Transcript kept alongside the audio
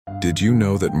Did you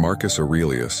know that Marcus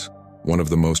Aurelius, one of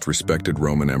the most respected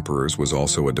Roman emperors, was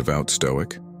also a devout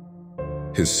Stoic?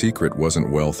 His secret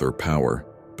wasn't wealth or power,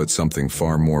 but something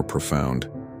far more profound.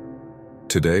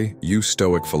 Today, you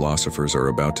Stoic philosophers are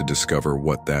about to discover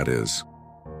what that is.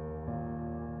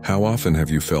 How often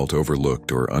have you felt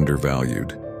overlooked or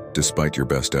undervalued, despite your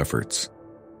best efforts?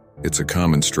 It's a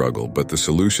common struggle, but the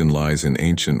solution lies in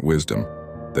ancient wisdom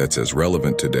that's as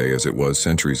relevant today as it was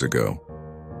centuries ago.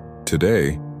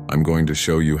 Today, I'm going to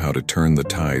show you how to turn the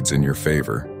tides in your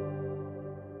favor.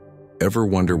 Ever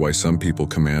wonder why some people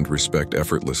command respect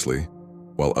effortlessly,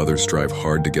 while others strive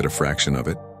hard to get a fraction of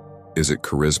it? Is it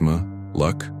charisma,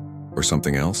 luck, or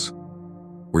something else?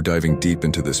 We're diving deep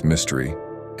into this mystery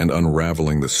and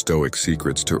unraveling the Stoic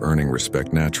secrets to earning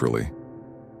respect naturally.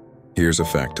 Here's a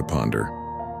fact to ponder.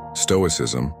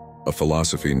 Stoicism, a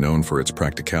philosophy known for its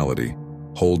practicality,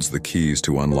 holds the keys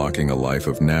to unlocking a life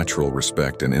of natural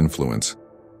respect and influence.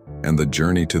 And the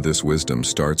journey to this wisdom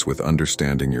starts with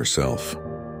understanding yourself.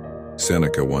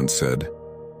 Seneca once said,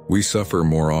 "We suffer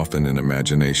more often in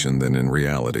imagination than in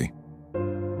reality."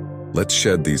 Let's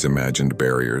shed these imagined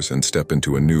barriers and step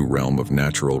into a new realm of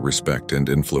natural respect and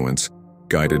influence,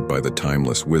 guided by the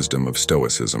timeless wisdom of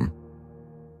Stoicism.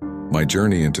 My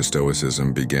journey into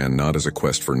Stoicism began not as a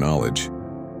quest for knowledge,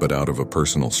 but out of a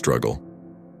personal struggle.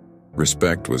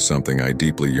 Respect was something I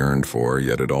deeply yearned for,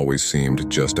 yet it always seemed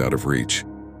just out of reach.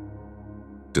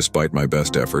 Despite my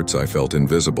best efforts, I felt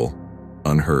invisible,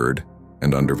 unheard,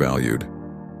 and undervalued.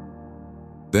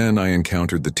 Then I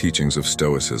encountered the teachings of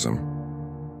Stoicism.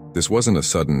 This wasn't a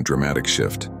sudden, dramatic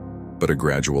shift, but a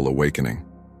gradual awakening.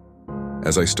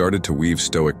 As I started to weave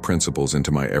Stoic principles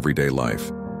into my everyday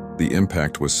life, the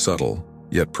impact was subtle,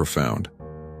 yet profound.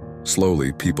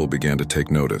 Slowly, people began to take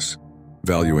notice,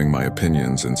 valuing my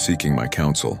opinions and seeking my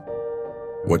counsel.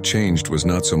 What changed was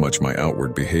not so much my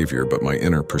outward behavior, but my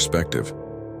inner perspective.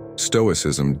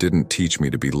 Stoicism didn't teach me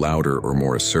to be louder or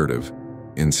more assertive.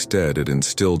 Instead, it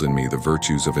instilled in me the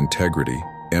virtues of integrity,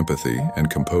 empathy,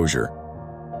 and composure.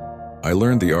 I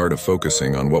learned the art of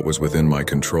focusing on what was within my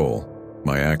control,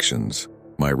 my actions,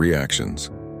 my reactions,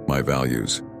 my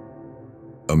values.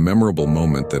 A memorable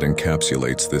moment that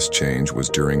encapsulates this change was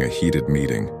during a heated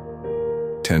meeting.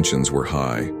 Tensions were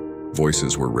high,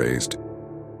 voices were raised.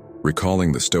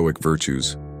 Recalling the Stoic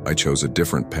virtues, I chose a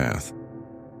different path.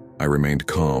 I remained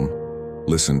calm,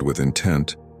 listened with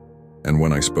intent, and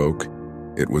when I spoke,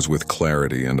 it was with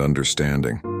clarity and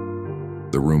understanding.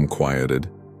 The room quieted,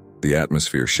 the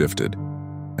atmosphere shifted,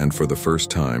 and for the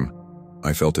first time,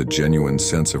 I felt a genuine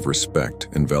sense of respect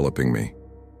enveloping me.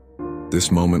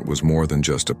 This moment was more than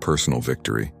just a personal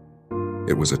victory.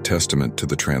 It was a testament to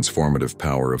the transformative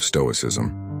power of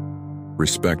Stoicism.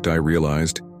 Respect, I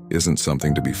realized, isn't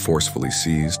something to be forcefully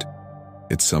seized.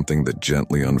 It's something that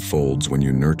gently unfolds when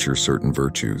you nurture certain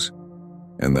virtues.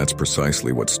 And that's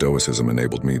precisely what Stoicism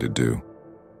enabled me to do.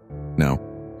 Now,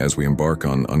 as we embark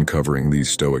on uncovering these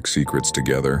Stoic secrets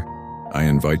together, I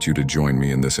invite you to join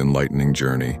me in this enlightening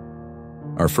journey.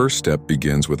 Our first step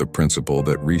begins with a principle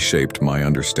that reshaped my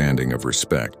understanding of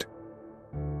respect.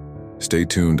 Stay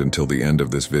tuned until the end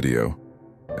of this video,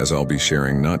 as I'll be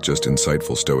sharing not just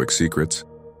insightful Stoic secrets,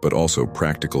 but also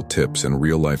practical tips and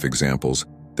real-life examples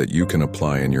that you can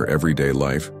apply in your everyday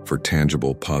life for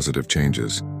tangible, positive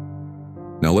changes.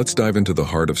 Now let's dive into the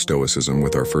heart of Stoicism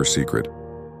with our first secret.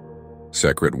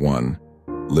 Secret 1.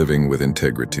 Living with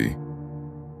integrity.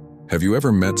 Have you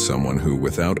ever met someone who,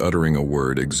 without uttering a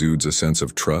word, exudes a sense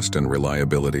of trust and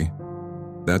reliability?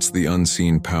 That's the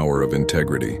unseen power of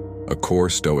integrity, a core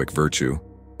Stoic virtue,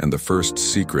 and the first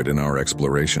secret in our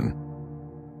exploration.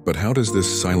 But how does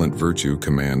this silent virtue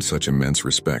command such immense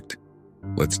respect?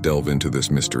 Let's delve into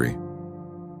this mystery.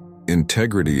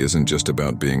 Integrity isn't just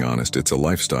about being honest, it's a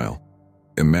lifestyle.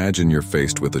 Imagine you're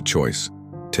faced with a choice: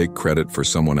 take credit for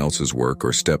someone else's work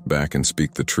or step back and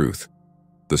speak the truth.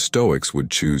 The Stoics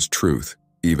would choose truth,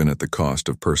 even at the cost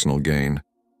of personal gain.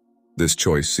 This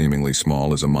choice, seemingly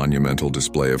small, is a monumental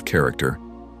display of character.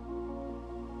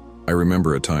 I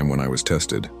remember a time when I was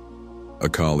tested. A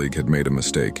colleague had made a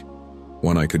mistake,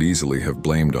 one I could easily have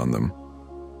blamed on them.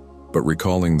 But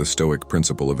recalling the Stoic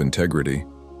principle of integrity,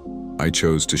 I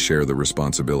chose to share the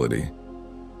responsibility.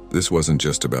 This wasn't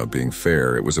just about being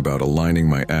fair, it was about aligning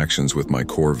my actions with my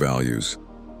core values.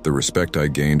 The respect I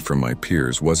gained from my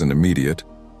peers wasn't immediate,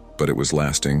 but it was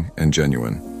lasting and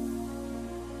genuine.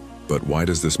 But why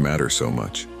does this matter so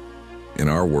much? In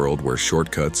our world where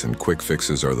shortcuts and quick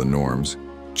fixes are the norms,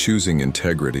 choosing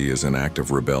integrity is an act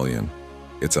of rebellion.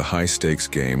 It's a high-stakes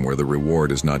game where the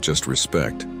reward is not just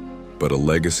respect, but a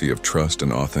legacy of trust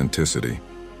and authenticity.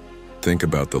 Think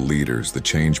about the leaders, the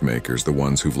change makers, the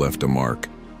ones who've left a mark.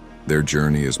 Their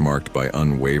journey is marked by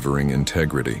unwavering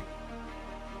integrity.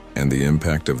 And the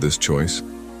impact of this choice?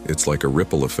 It's like a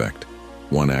ripple effect.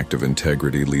 One act of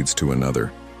integrity leads to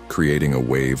another, creating a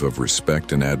wave of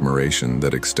respect and admiration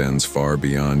that extends far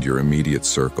beyond your immediate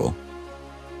circle.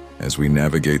 As we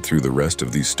navigate through the rest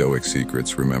of these Stoic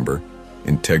secrets, remember,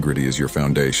 integrity is your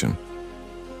foundation.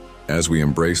 As we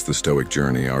embrace the Stoic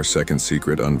journey, our second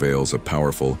secret unveils a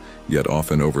powerful, yet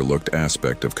often overlooked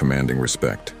aspect of commanding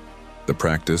respect: the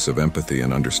practice of empathy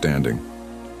and understanding.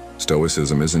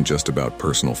 Stoicism isn't just about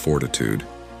personal fortitude.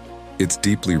 It's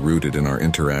deeply rooted in our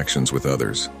interactions with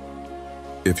others.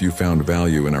 If you found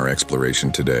value in our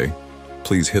exploration today,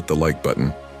 please hit the like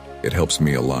button. It helps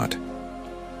me a lot.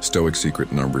 Stoic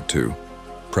secret number 2,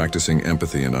 practicing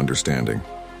empathy and understanding.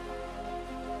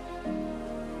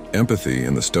 Empathy,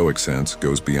 in the Stoic sense,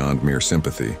 goes beyond mere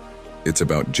sympathy. It's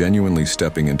about genuinely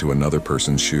stepping into another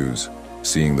person's shoes,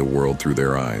 seeing the world through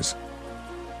their eyes.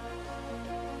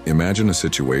 Imagine a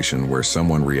situation where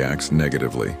someone reacts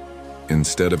negatively.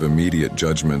 Instead of immediate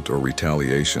judgment or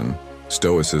retaliation,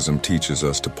 Stoicism teaches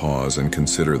us to pause and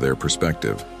consider their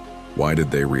perspective. Why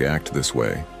did they react this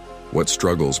way? What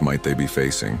struggles might they be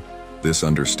facing? This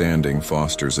understanding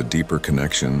fosters a deeper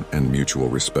connection and mutual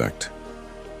respect.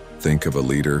 Think of a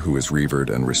leader who is revered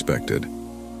and respected.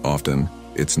 Often,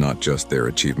 it's not just their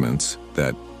achievements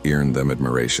that earn them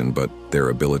admiration, but their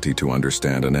ability to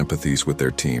understand and empathize with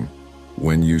their team.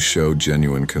 When you show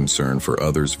genuine concern for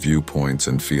others' viewpoints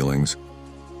and feelings,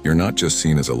 you're not just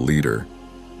seen as a leader,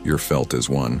 you're felt as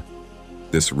one.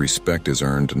 This respect is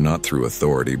earned not through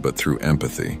authority, but through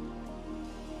empathy.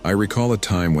 I recall a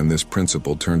time when this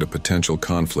principle turned a potential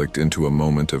conflict into a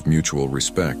moment of mutual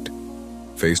respect.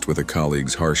 Faced with a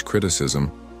colleague's harsh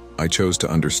criticism, I chose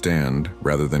to understand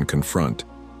rather than confront.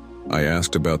 I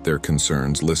asked about their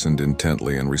concerns, listened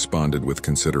intently, and responded with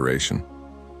consideration.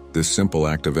 This simple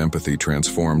act of empathy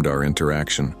transformed our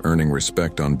interaction, earning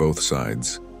respect on both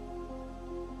sides.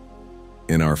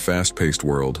 In our fast-paced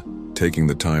world, taking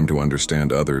the time to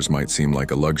understand others might seem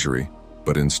like a luxury,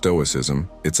 but in Stoicism,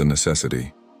 it's a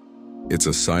necessity. It's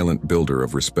a silent builder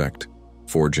of respect,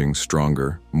 forging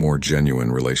stronger, more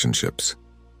genuine relationships.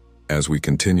 As we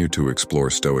continue to explore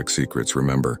Stoic secrets,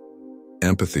 remember,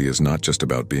 empathy is not just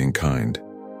about being kind.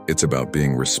 It's about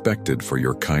being respected for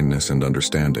your kindness and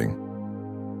understanding.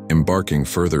 Embarking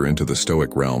further into the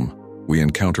Stoic realm, we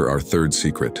encounter our third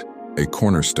secret, a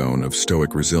cornerstone of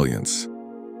Stoic resilience: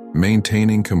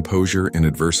 maintaining composure in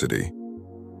adversity.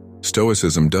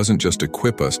 Stoicism doesn't just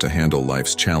equip us to handle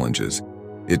life's challenges,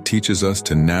 it teaches us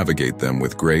to navigate them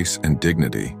with grace and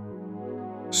dignity.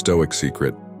 Stoic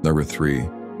secret number 3,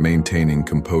 maintaining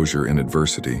composure in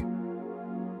adversity.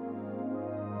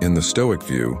 In the Stoic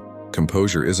view,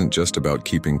 composure isn't just about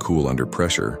keeping cool under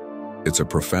pressure. It's a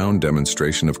profound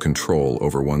demonstration of control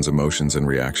over one's emotions and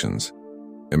reactions.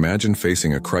 Imagine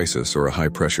facing a crisis or a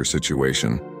high-pressure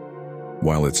situation.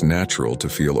 While it's natural to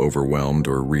feel overwhelmed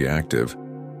or reactive,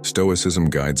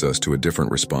 Stoicism guides us to a different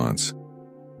response.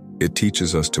 It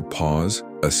teaches us to pause,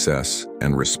 assess,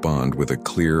 and respond with a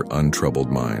clear,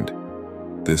 untroubled mind.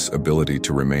 This ability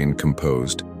to remain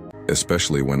composed,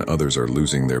 especially when others are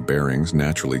losing their bearings,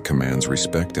 naturally commands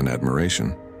respect and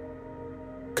admiration.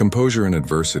 Composure in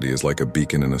adversity is like a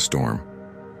beacon in a storm.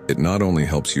 It not only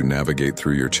helps you navigate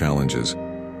through your challenges,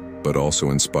 but also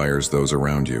inspires those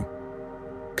around you.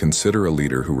 Consider a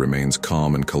leader who remains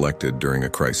calm and collected during a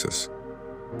crisis.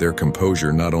 Their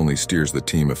composure not only steers the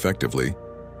team effectively,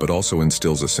 but also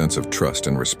instills a sense of trust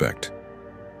and respect.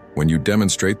 When you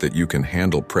demonstrate that you can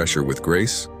handle pressure with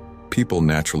grace, people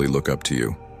naturally look up to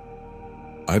you.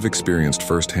 I've experienced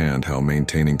firsthand how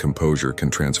maintaining composure can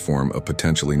transform a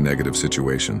potentially negative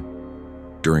situation.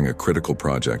 During a critical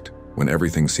project, when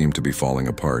everything seemed to be falling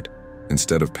apart,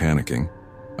 instead of panicking,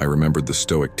 I remembered the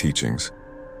Stoic teachings.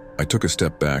 I took a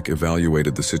step back,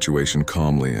 evaluated the situation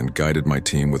calmly, and guided my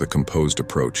team with a composed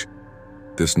approach.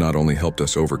 This not only helped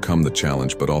us overcome the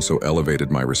challenge, but also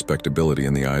elevated my respectability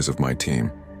in the eyes of my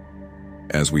team.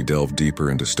 As we delve deeper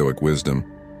into Stoic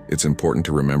wisdom, it's important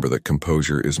to remember that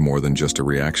composure is more than just a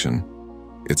reaction.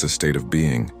 It's a state of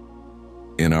being.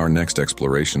 In our next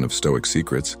exploration of Stoic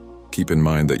secrets, keep in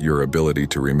mind that your ability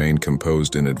to remain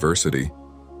composed in adversity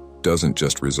doesn't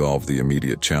just resolve the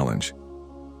immediate challenge.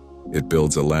 It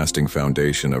builds a lasting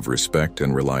foundation of respect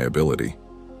and reliability.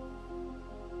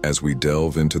 As we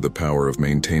delve into the power of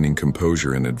maintaining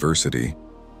composure in adversity,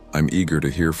 I'm eager to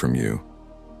hear from you.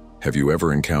 Have you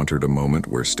ever encountered a moment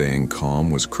where staying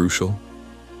calm was crucial?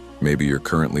 Maybe you're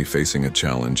currently facing a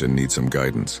challenge and need some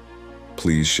guidance.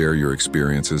 Please share your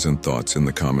experiences and thoughts in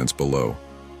the comments below.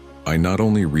 I not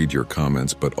only read your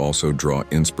comments, but also draw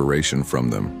inspiration from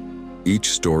them.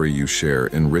 Each story you share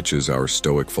enriches our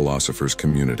Stoic philosophers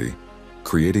community,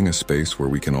 creating a space where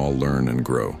we can all learn and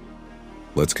grow.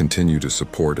 Let's continue to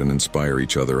support and inspire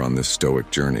each other on this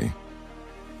Stoic journey.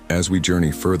 As we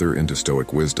journey further into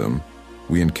Stoic wisdom,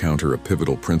 we encounter a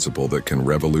pivotal principle that can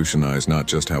revolutionize not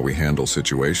just how we handle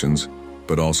situations,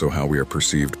 but also how we are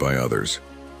perceived by others.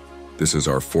 This is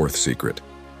our fourth secret: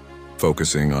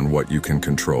 focusing on what you can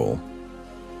control.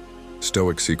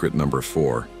 Stoic secret number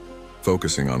 4,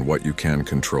 focusing on what you can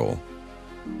control.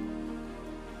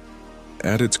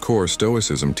 At its core,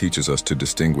 Stoicism teaches us to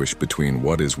distinguish between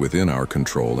what is within our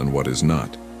control and what is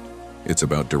not. It's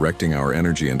about directing our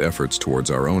energy and efforts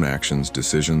towards our own actions,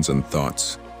 decisions, and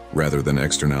thoughts, rather than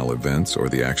external events or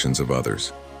the actions of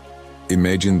others.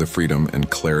 Imagine the freedom and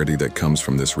clarity that comes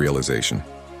from this realization.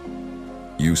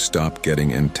 You stop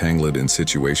getting entangled in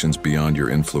situations beyond your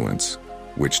influence,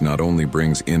 which not only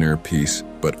brings inner peace,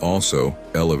 but also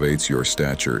elevates your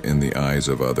stature in the eyes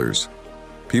of others.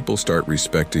 People start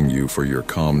respecting you for your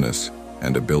calmness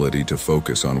and ability to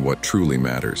focus on what truly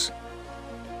matters.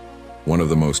 One of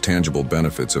the most tangible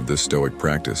benefits of this Stoic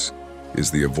practice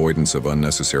is the avoidance of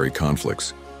unnecessary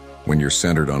conflicts. When you're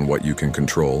centered on what you can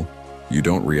control, you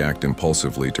don't react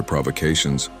impulsively to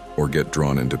provocations or get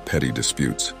drawn into petty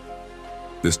disputes.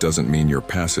 This doesn't mean you're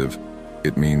passive,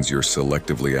 it means you're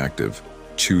selectively active,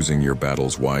 choosing your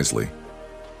battles wisely.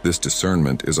 This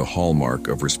discernment is a hallmark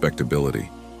of respectability.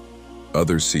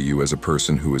 Others see you as a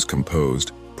person who is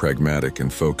composed, pragmatic,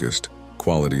 and focused,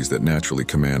 qualities that naturally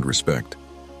command respect.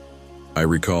 I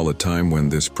recall a time when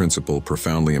this principle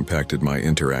profoundly impacted my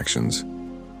interactions.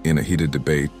 In a heated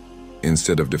debate,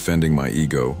 instead of defending my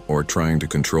ego or trying to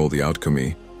control the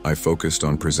outcome, I focused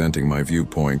on presenting my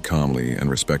viewpoint calmly and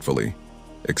respectfully,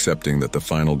 accepting that the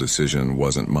final decision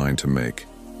wasn't mine to make.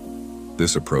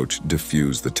 This approach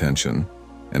diffused the tension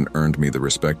and earned me the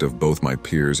respect of both my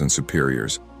peers and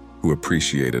superiors, who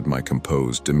appreciated my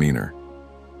composed demeanor.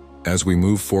 As we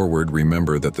move forward,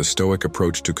 remember that the Stoic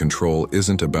approach to control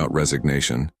isn't about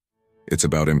resignation, it's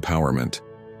about empowerment.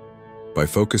 By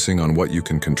focusing on what you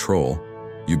can control,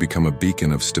 you become a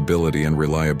beacon of stability and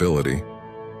reliability.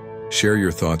 Share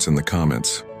your thoughts in the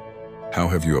comments. How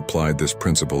have you applied this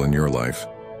principle in your life?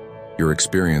 Your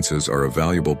experiences are a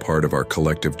valuable part of our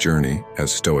collective journey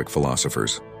as Stoic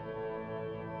philosophers.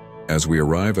 As we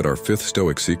arrive at our fifth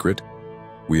Stoic secret,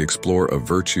 we explore a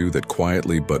virtue that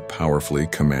quietly but powerfully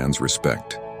commands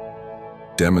respect,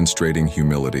 demonstrating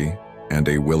humility and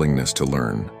a willingness to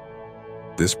learn.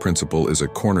 This principle is a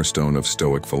cornerstone of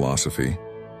Stoic philosophy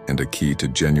and a key to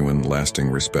genuine, lasting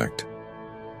respect.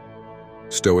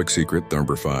 Stoic secret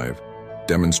number 5,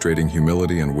 demonstrating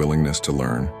humility and willingness to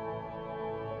learn.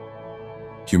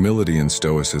 Humility in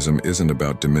Stoicism isn't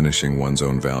about diminishing one's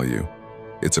own value.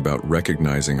 It's about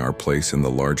recognizing our place in the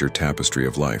larger tapestry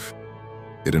of life.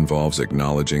 It involves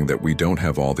acknowledging that we don't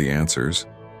have all the answers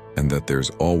and that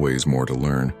there's always more to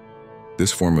learn.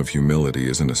 This form of humility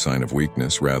isn't a sign of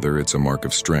weakness, rather it's a mark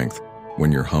of strength.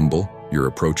 When you're humble, you're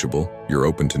approachable, you're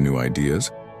open to new ideas,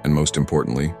 and most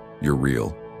importantly, you're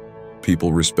real.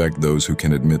 People respect those who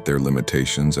can admit their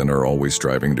limitations and are always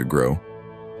striving to grow.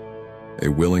 A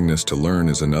willingness to learn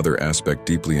is another aspect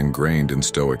deeply ingrained in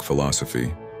Stoic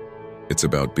philosophy. It's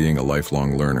about being a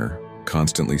lifelong learner,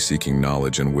 constantly seeking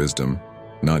knowledge and wisdom,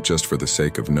 not just for the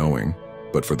sake of knowing,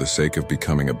 but for the sake of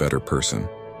becoming a better person.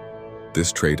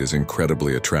 This trait is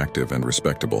incredibly attractive and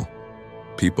respectable.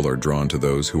 People are drawn to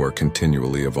those who are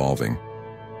continually evolving,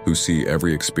 who see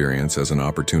every experience as an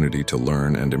opportunity to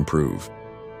learn and improve.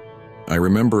 I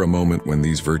remember a moment when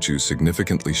these virtues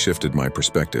significantly shifted my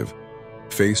perspective.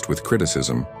 Faced with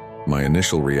criticism, my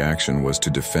initial reaction was to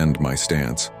defend my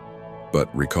stance. But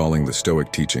recalling the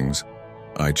Stoic teachings,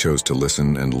 I chose to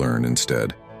listen and learn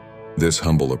instead. This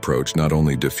humble approach not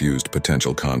only diffused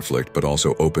potential conflict, but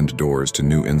also opened doors to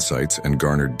new insights and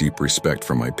garnered deep respect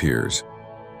from my peers.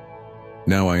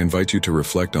 Now I invite you to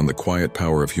reflect on the quiet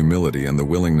power of humility and the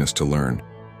willingness to learn.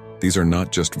 These are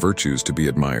not just virtues to be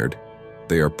admired.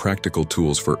 They are practical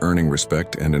tools for earning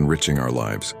respect and enriching our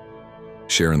lives.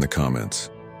 Share in the comments.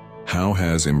 How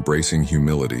has embracing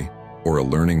humility or a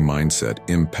learning mindset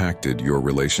impacted your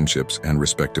relationships and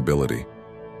respectability?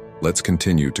 Let's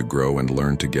continue to grow and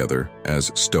learn together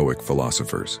as Stoic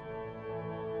philosophers.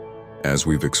 As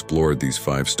we've explored these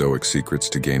 5 Stoic secrets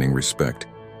to gaining respect,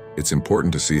 it's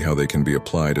important to see how they can be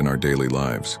applied in our daily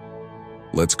lives.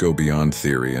 Let's go beyond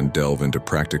theory and delve into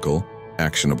practical,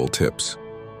 actionable tips,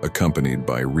 accompanied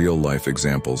by real-life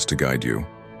examples to guide you.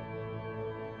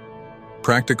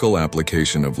 Practical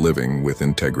application of living with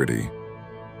integrity.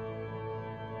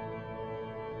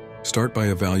 Start by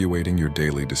evaluating your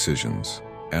daily decisions.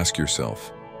 Ask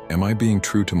yourself, Am I being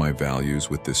true to my values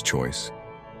with this choice?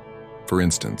 For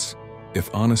instance,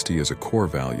 if honesty is a core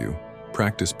value,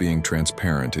 practice being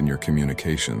transparent in your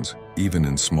communications, even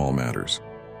in small matters.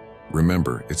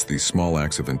 Remember, it's these small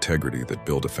acts of integrity that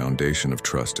build a foundation of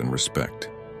trust and respect.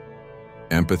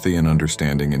 Empathy and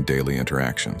understanding in daily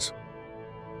interactions.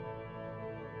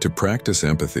 To practice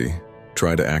empathy,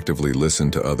 try to actively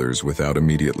listen to others without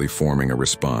immediately forming a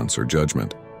response or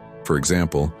judgment. For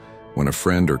example, when a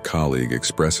friend or colleague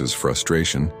expresses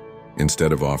frustration,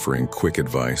 instead of offering quick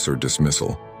advice or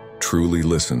dismissal, truly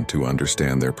listen to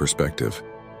understand their perspective.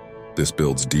 This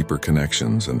builds deeper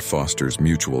connections and fosters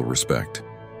mutual respect.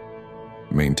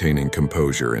 Maintaining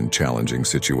composure in challenging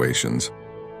situations.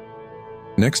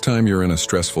 Next time you're in a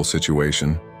stressful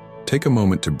situation, take a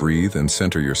moment to breathe and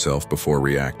center yourself before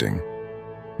reacting.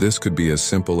 This could be as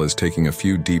simple as taking a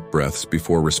few deep breaths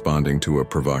before responding to a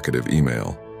provocative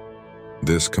email.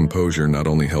 This composure not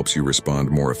only helps you respond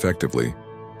more effectively,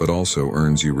 but also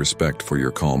earns you respect for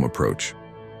your calm approach.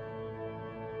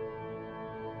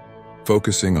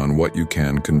 Focusing on what you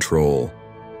can control.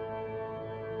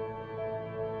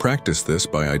 Practice this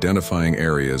by identifying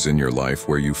areas in your life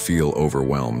where you feel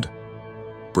overwhelmed.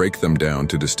 Break them down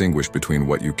to distinguish between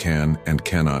what you can and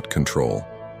cannot control.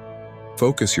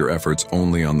 Focus your efforts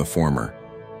only on the former.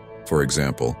 For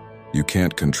example, you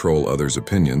can't control others'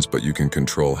 opinions, but you can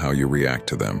control how you react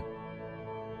to them.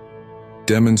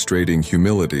 Demonstrating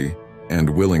humility and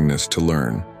willingness to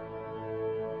learn.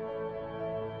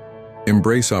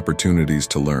 Embrace opportunities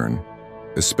to learn,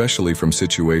 especially from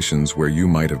situations where you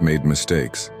might have made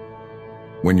mistakes.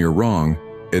 When you're wrong,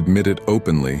 admit it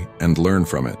openly and learn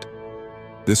from it.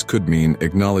 This could mean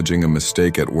acknowledging a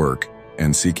mistake at work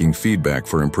and seeking feedback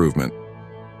for improvement.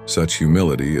 Such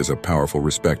humility is a powerful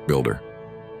respect builder.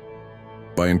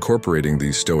 By incorporating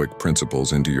these Stoic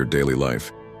principles into your daily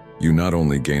life, you not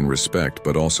only gain respect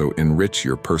but also enrich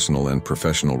your personal and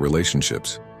professional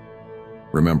relationships.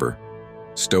 Remember,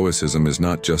 Stoicism is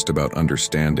not just about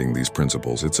understanding these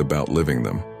principles, it's about living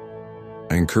them.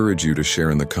 I encourage you to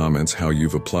share in the comments how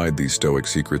you've applied these Stoic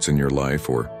secrets in your life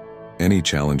or any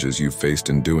challenges you've faced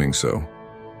in doing so.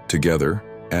 Together,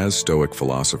 as Stoic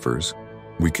philosophers,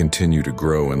 we continue to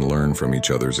grow and learn from each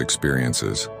other's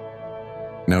experiences.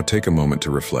 Now take a moment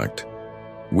to reflect.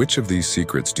 Which of these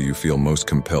secrets do you feel most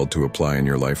compelled to apply in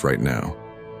your life right now?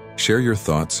 Share your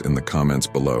thoughts in the comments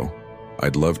below.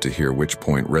 I'd love to hear which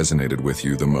point resonated with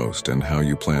you the most and how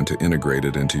you plan to integrate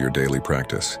it into your daily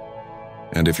practice.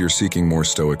 And if you're seeking more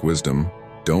Stoic wisdom,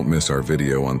 don't miss our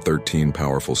video on 13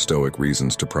 powerful Stoic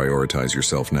reasons to prioritize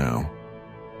yourself now.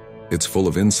 It's full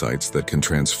of insights that can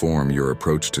transform your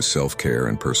approach to self-care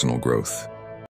and personal growth.